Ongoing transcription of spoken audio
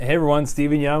Hey everyone,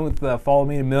 Stephen Young with Follow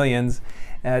Me to Millions.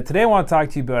 Today I want to talk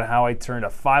to you about how I turned a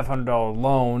 $500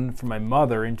 loan from my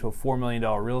mother into a $4 million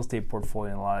real estate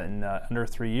portfolio in under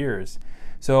 3 years.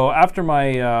 So after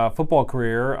my football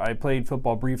career, I played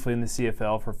football briefly in the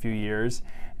CFL for a few years,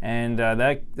 and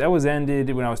that was ended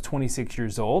when I was 26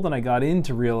 years old, and I got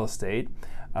into real estate.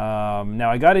 Now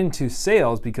I got into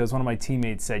sales because one of my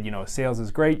teammates said, sales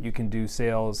is great. You can do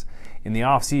sales in the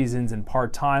off seasons and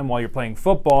part-time while you're playing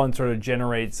football and sort of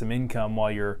generate some income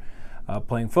while you're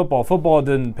playing football. Football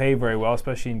didn't pay very well,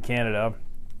 especially in Canada.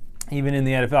 Even in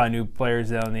the NFL, I knew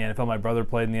players down in the NFL. My brother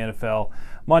played in the NFL.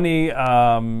 Money,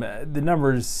 the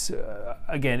numbers,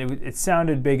 again, it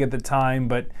sounded big at the time,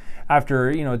 but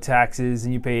after taxes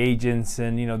and you pay agents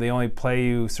and they only play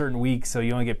you certain weeks, so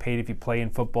you only get paid if you play in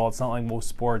football. It's not like most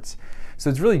sports, so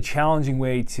it's a really challenging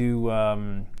way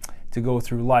to go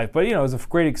through life. But it was a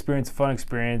great experience, a fun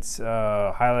experience.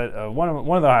 Highlight one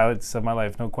of the highlights of my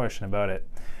life, no question about it.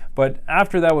 But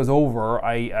after that was over,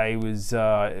 I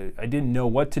didn't know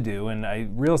what to do,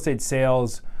 and real estate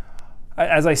sales.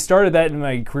 As I started that in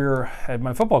my career,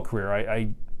 my football career,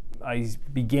 I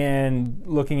began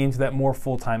looking into that more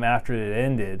full-time after it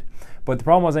ended. But the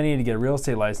problem was I needed to get a real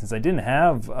estate license. I didn't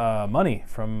have money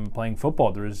from playing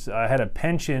football. I had a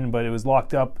pension, but it was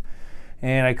locked up,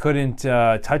 and I couldn't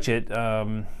touch it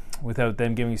without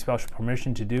them giving you special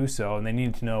permission to do so. And they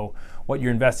needed to know what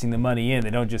you're investing the money in. They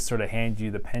don't just sort of hand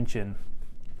you the pension.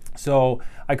 So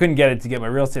I couldn't get it to get my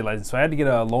real estate license. So I had to get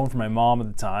a loan from my mom at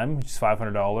the time, which is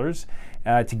 $500,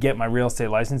 to get my real estate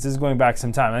license. This is going back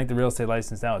some time. I think the real estate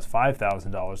license now is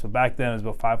 $5,000. But back then it was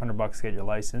about $500 to get your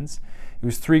license. It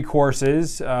was 3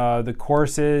 courses. The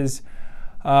courses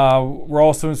were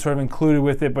also sort of included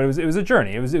with it, but it was a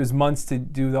journey. It was months to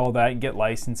do all that and get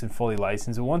licensed and fully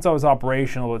licensed. And once I was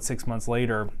operational, about 6 months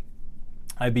later,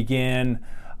 I began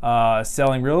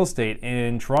selling real estate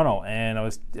in Toronto, and I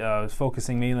was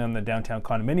focusing mainly on the downtown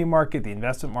condominium market, the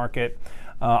investment market.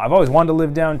 I've always wanted to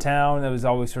live downtown. That was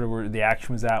always sort of where the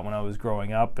action was at when I was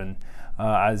growing up, and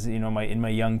as in my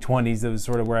young 20s, that was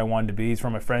sort of where I wanted to be. It's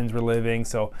where my friends were living.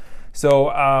 So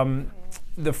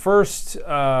the first,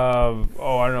 I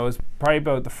don't know, it was probably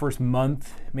about the first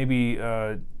month, maybe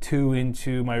 2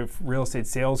 into my real estate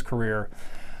sales career.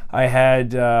 I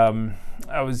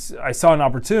saw an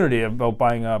opportunity about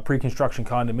buying a pre-construction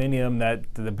condominium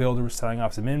that the builder was selling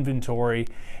off some inventory,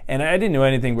 and I didn't know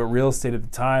anything about real estate at the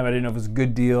time. I didn't know if it was a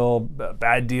good deal, a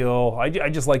bad deal. I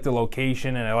just liked the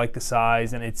location and I liked the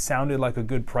size, and it sounded like a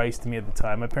good price to me at the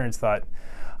time. My parents thought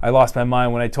I lost my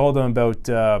mind when I told them about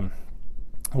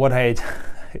what I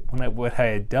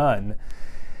had done.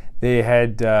 They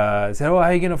had said, "Oh, how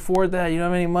are you going to afford that? You don't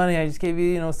have any money. I just gave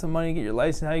you, some money to get your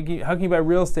license. How can you buy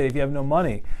real estate if you have no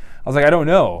money?" I was like, "I don't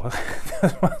know."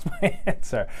 That was my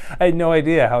answer. I had no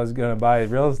idea how I was going to buy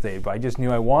real estate, but I just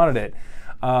knew I wanted it.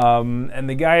 And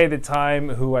the guy at the time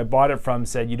who I bought it from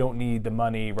said, "You don't need the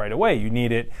money right away. You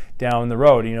need it down the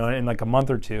road, in like a month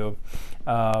or two,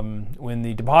 when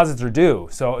the deposits are due."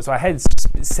 So I had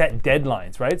set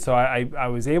deadlines, right? So I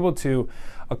was able to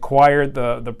acquire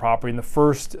the property, and the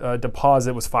first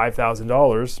deposit was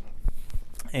 $5,000,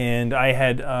 and I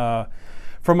had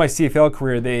from my CFL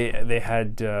career, they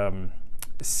had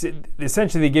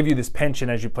essentially they give you this pension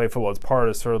as you play football. It's part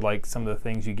of sort of like some of the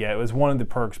things you get. It was one of the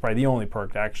perks, probably the only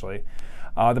perk actually.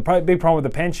 The big problem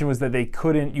with the pension was that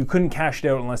you couldn't cash it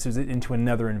out unless it was into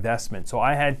another investment. So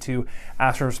I had to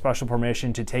ask for special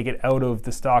permission to take it out of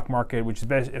the stock market, which is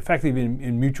effectively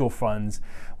in mutual funds,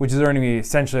 which is earning me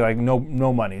essentially like no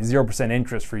money, 0%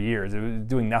 interest for years. It was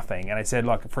doing nothing. And I said,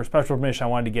 look, for special permission, I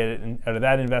wanted to get it out of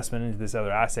that investment into this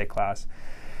other asset class.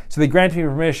 So they granted me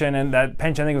permission, and that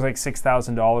pension, I think it was like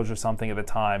 $6,000 or something at the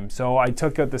time. So I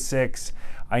took out the 6,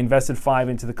 I invested 5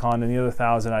 into the condo, and the other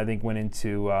 1,000 I think went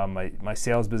into my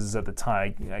sales business at the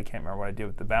time. I can't remember what I did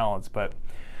with the balance, but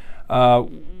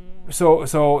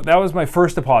so that was my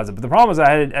first deposit. But the problem was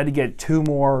I had to get 2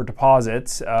 more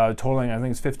deposits, totaling I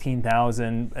think it's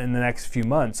 $15,000 in the next few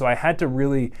months. So I had to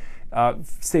really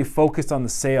stay focused on the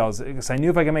sales, because I knew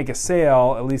if I could make a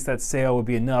sale, at least that sale would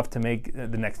be enough to make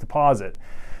the next deposit.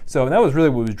 So that was really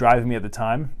what was driving me at the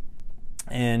time.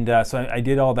 And so I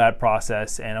did all that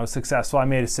process, and I was successful. I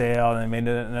made a sale, and I made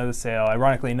another sale.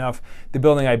 Ironically enough, the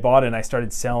building I bought in, I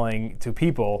started selling to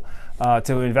people,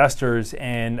 to investors,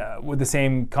 and with the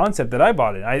same concept that I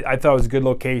bought it. I thought it was a good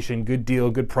location, good deal,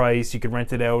 good price. You could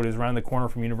rent it out. It was around the corner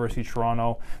from University of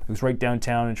Toronto. It was right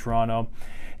downtown in Toronto.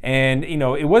 And,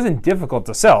 it wasn't difficult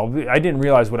to sell. I didn't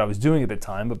realize what I was doing at the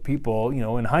time, but people,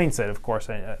 in hindsight, of course,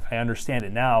 I understand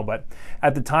it now. But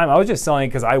at the time, I was just selling it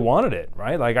because I wanted it,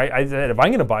 right? Like I said, if I'm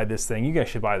going to buy this thing, you guys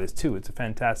should buy this too. It's a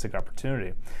fantastic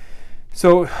opportunity.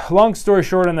 So long story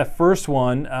short, on the first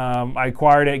one, I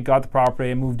acquired it, got the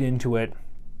property, I moved into it.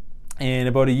 And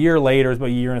about a year later, it was about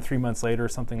a year and 3 months later or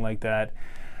something like that,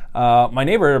 my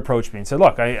neighbor approached me and said,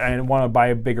 look, I want to buy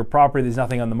a bigger property. There's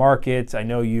nothing on the market. I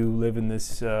know you live in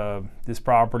this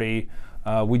property.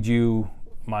 Would you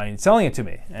mind selling it to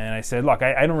me? And I said, look,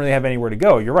 I don't really have anywhere to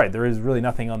go. You're right. There is really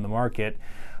nothing on the market.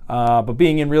 But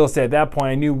being in real estate at that point,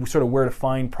 I knew sort of where to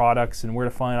find products and where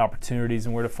to find opportunities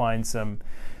and where to find some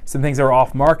things that were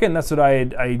off market, and that's what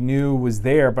I knew was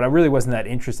there, but I really wasn't that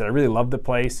interested. I really loved the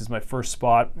place. It's my first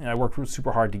spot, and I worked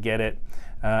super hard to get it,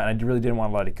 and I really didn't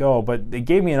want to let it go. But they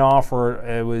gave me an offer.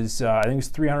 It was I think it was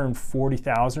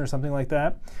 $340,000 or something like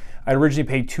that. I originally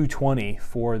paid $220,000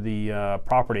 for the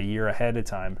property a year ahead of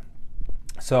time.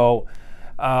 So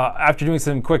after doing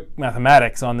some quick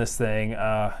mathematics on this thing,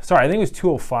 sorry, I think it was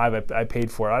 $205,000 I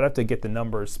paid for it. I'd have to get the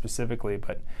numbers specifically,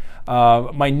 but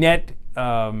my net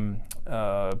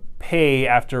pay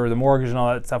after the mortgage and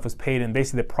all that stuff was paid, and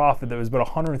basically the profit, that was about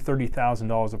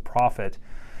 $130,000 of profit.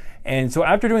 And so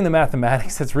after doing the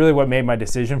mathematics, that's really what made my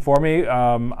decision for me.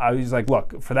 I was like,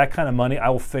 look, for that kind of money, I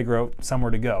will figure out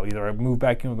somewhere to go. Either I move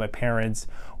back in with my parents,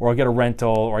 or I'll get a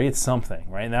rental, or I get something,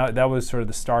 right? And that was sort of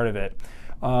the start of it.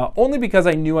 Only because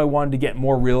I knew I wanted to get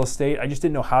more real estate. I just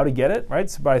didn't know how to get it, right?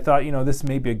 So, but I thought, this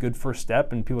may be a good first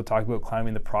step, and people talk about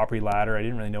climbing the property ladder. I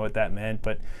didn't really know what that meant,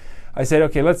 but I said,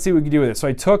 okay, let's see what we can do with it. So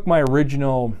I took my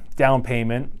original down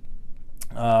payment,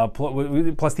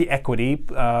 plus the equity,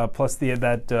 plus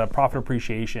that profit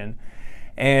appreciation.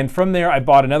 And from there, I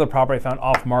bought another property I found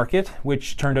off market,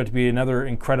 which turned out to be another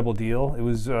incredible deal. It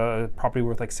was a property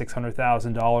worth like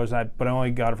 $600,000, but I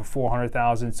only got it for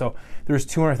 $400,000. So there's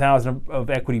 $200,000 of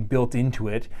equity built into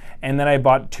it. And then I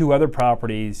bought 2 other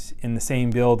properties in the same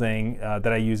building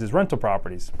that I use as rental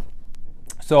properties.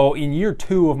 So in year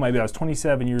 2 of my build, I was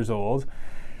 27 years old.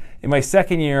 In my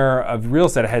second year of real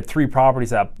estate, I had 3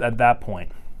 properties at that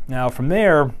point. Now from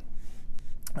there,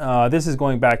 this is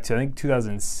going back to I think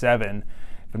 2007,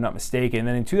 if I'm not mistaken. And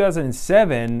then in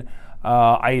 2007,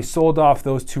 I sold off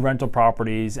those 2 rental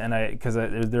properties, and because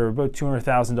they were about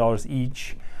 $200,000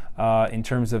 each in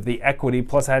terms of the equity.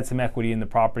 Plus, I had some equity in the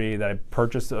property that I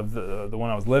purchased of the one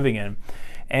I was living in.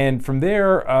 And from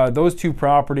there, those 2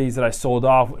 properties that I sold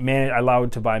off,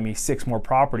 allowed to buy me 6 more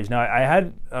properties. Now, I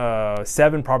had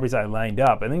 7 properties I lined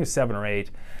up. I think it was 7 or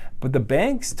 8. But the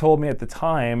banks told me at the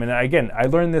time, and again, I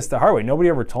learned this the hard way. Nobody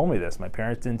ever told me this. My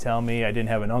parents didn't tell me. I didn't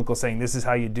have an uncle saying, this is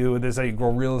how you do it. This is how you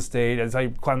grow real estate. This is how you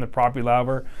climb the property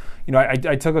ladder.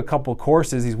 I took a couple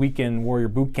courses, these weekend warrior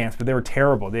boot camps, but they were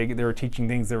terrible. They were teaching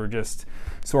things that were just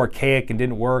so archaic and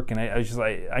didn't work. And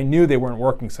I knew they weren't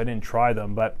working, so I didn't try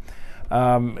them. But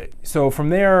so from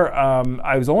there,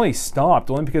 I was only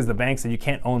stopped only because the bank said you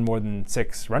can't own more than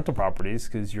 6 rental properties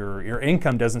because your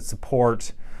income doesn't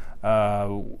support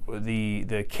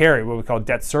the carry, what we call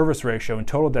debt service ratio and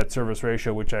total debt service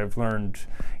ratio, which I've learned,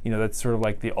 that's sort of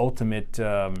like the ultimate,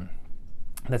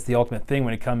 that's the ultimate thing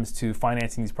when it comes to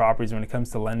financing these properties, when it comes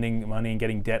to lending money and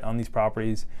getting debt on these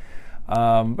properties.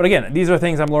 But again, these are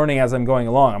things I'm learning as I'm going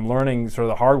along. I'm learning sort of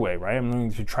the hard way, right? I'm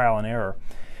learning through trial and error.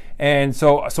 And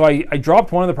so I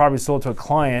dropped one of the properties sold to a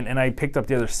client, and I picked up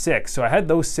the other 6. So I had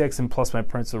those 6 and plus my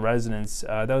principal residence.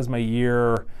 That was my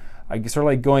year, I sort of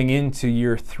like going into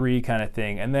year 3 kind of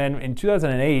thing. And then in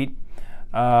 2008,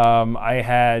 I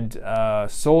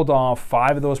had sold off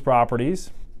 5 of those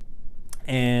properties,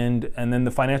 and then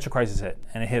the financial crisis hit,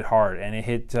 and it hit hard, and it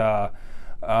hit.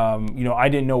 I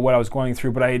didn't know what I was going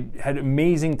through, but I had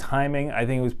amazing timing. I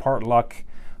think it was part luck,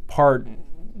 part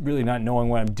really not knowing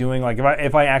what I'm doing. Like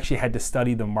if I actually had to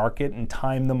study the market and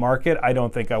time the market, I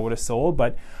don't think I would have sold.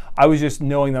 But I was just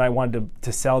knowing that I wanted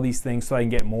to sell these things so I can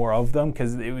get more of them,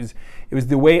 because it was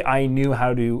the way I knew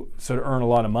how to sort of earn a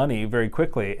lot of money very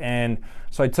quickly. And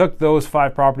so I took those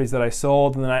 5 properties that I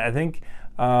sold, and then I think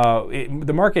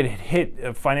the market had hit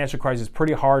a financial crisis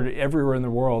pretty hard everywhere in the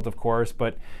world, of course.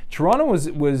 But Toronto was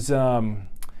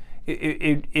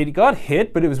it got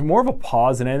hit, but it was more of a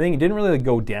pause than anything. It didn't really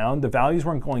go down. The values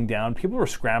weren't going down. People were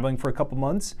scrambling for a couple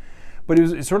months. But it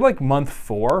was sort of like month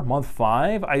 4, month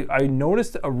 5, I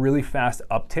noticed a really fast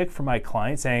uptick from my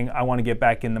clients saying, I want to get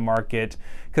back in the market,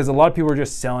 because a lot of people were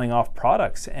just selling off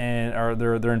products or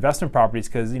their investment properties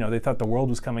because they thought the world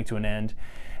was coming to an end.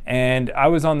 And I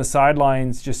was on the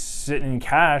sidelines just sitting in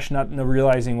cash, not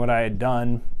realizing what I had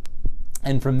done.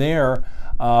 And from there,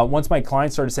 once my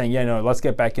clients started saying, yeah, no, let's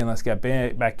get back in, I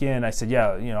said,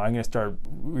 yeah, I'm going to start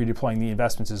redeploying the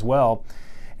investments as well.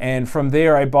 And from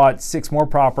there, I bought 6 more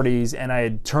properties, and I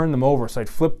had turned them over. So I'd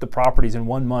flipped the properties in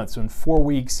 1 month. So in 4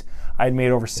 weeks, I had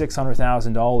made over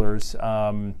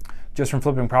 $600,000 just from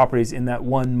flipping properties in that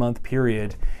 1 month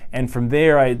period. And from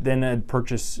there, I then had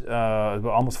purchased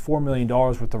almost $4 million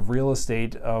worth of real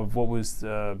estate of what was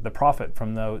the profit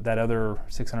from that other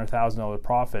 $600,000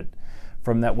 profit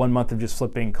from that 1 month of just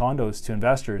flipping condos to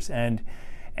investors. And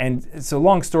so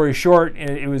long story short,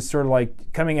 it was sort of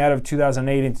like coming out of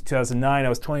 2008 into 2009, I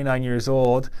was 29 years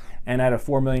old, and I had a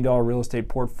 $4 million real estate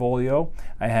portfolio.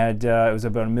 I had, it was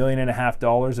about $1.5 million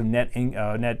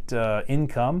of net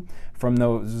income from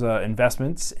those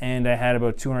investments, and I had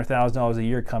about $200,000 a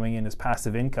year coming in as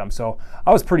passive income. So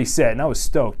I was pretty set, and I was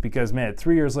stoked because, man,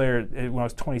 3 years later, when I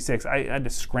was 26, I had to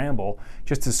scramble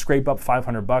just to scrape up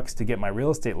 $500 to get my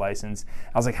real estate license.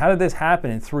 I was like, how did this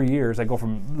happen in 3 years? I go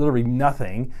from literally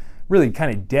nothing, really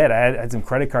kind of dead. I had some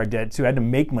credit card debt too. I had to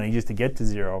make money just to get to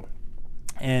zero.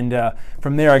 And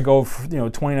from there, I go,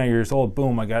 29 years old,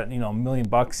 boom, I got, $1 million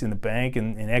in the bank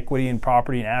and equity and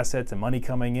property and assets and money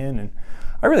coming in. And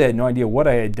I really had no idea what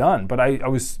I had done, but I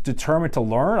was determined to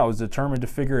learn. I was determined to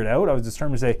figure it out. I was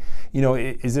determined to say,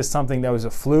 is this something that was a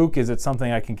fluke? Is it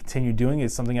something I can continue doing?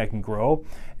 Is it something I can grow?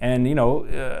 And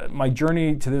my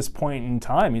journey to this point in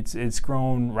time, it's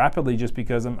grown rapidly just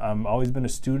because I'm always been a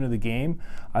student of the game.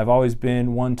 I've always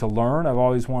been one to learn. I've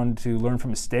always wanted to learn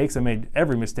from mistakes. I made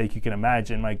every mistake you can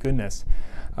imagine. My goodness,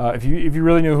 if you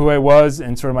really knew who I was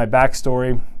and sort of my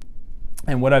backstory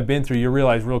and what I've been through, you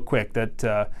realize real quick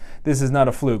that this is not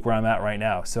a fluke where I'm at right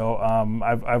now. So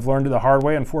I've learned it the hard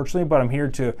way, unfortunately, but I'm here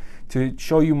to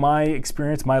show you my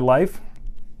experience, my life.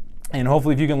 And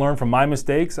hopefully if you can learn from my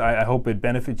mistakes, I hope it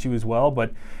benefits you as well.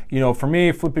 But for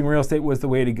me, flipping real estate was the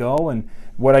way to go. And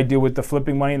what I do with the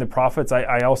flipping money and the profits,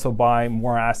 I also buy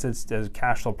more assets as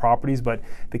cash flow properties. But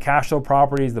the cash flow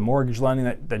properties, the mortgage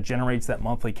lending that generates that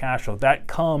monthly cash flow, that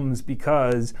comes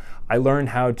because I learned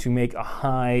how to make a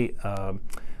high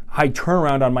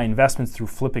turnaround on my investments through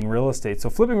flipping real estate. So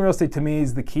flipping real estate to me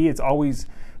is the key. It's always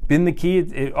been the key.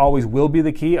 It always will be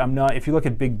the key. If you look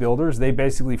at big builders, they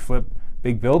basically flip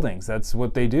big buildings. That's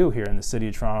what they do here in the city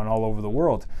of Toronto and all over the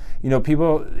world.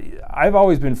 People, I've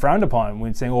always been frowned upon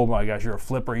when saying, oh my gosh, you're a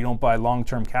flipper, you don't buy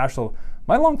long-term cash flow.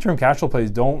 My long-term cash flow plays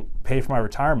don't pay for my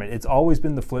retirement. It's always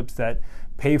been the flips that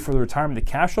pay for the retirement.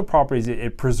 The cash flow properties,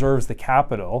 it preserves the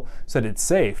capital so that it's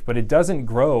safe, but it doesn't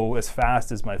grow as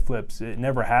fast as my flips. It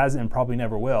never has and probably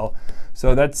never will.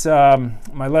 So that's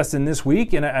my lesson this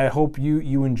week, and I hope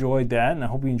you enjoyed that, and I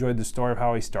hope you enjoyed the story of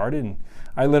how I started. And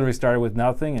I literally started with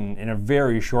nothing, and in a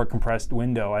very short compressed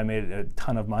window I made a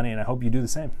ton of money, and I hope you do the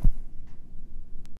same.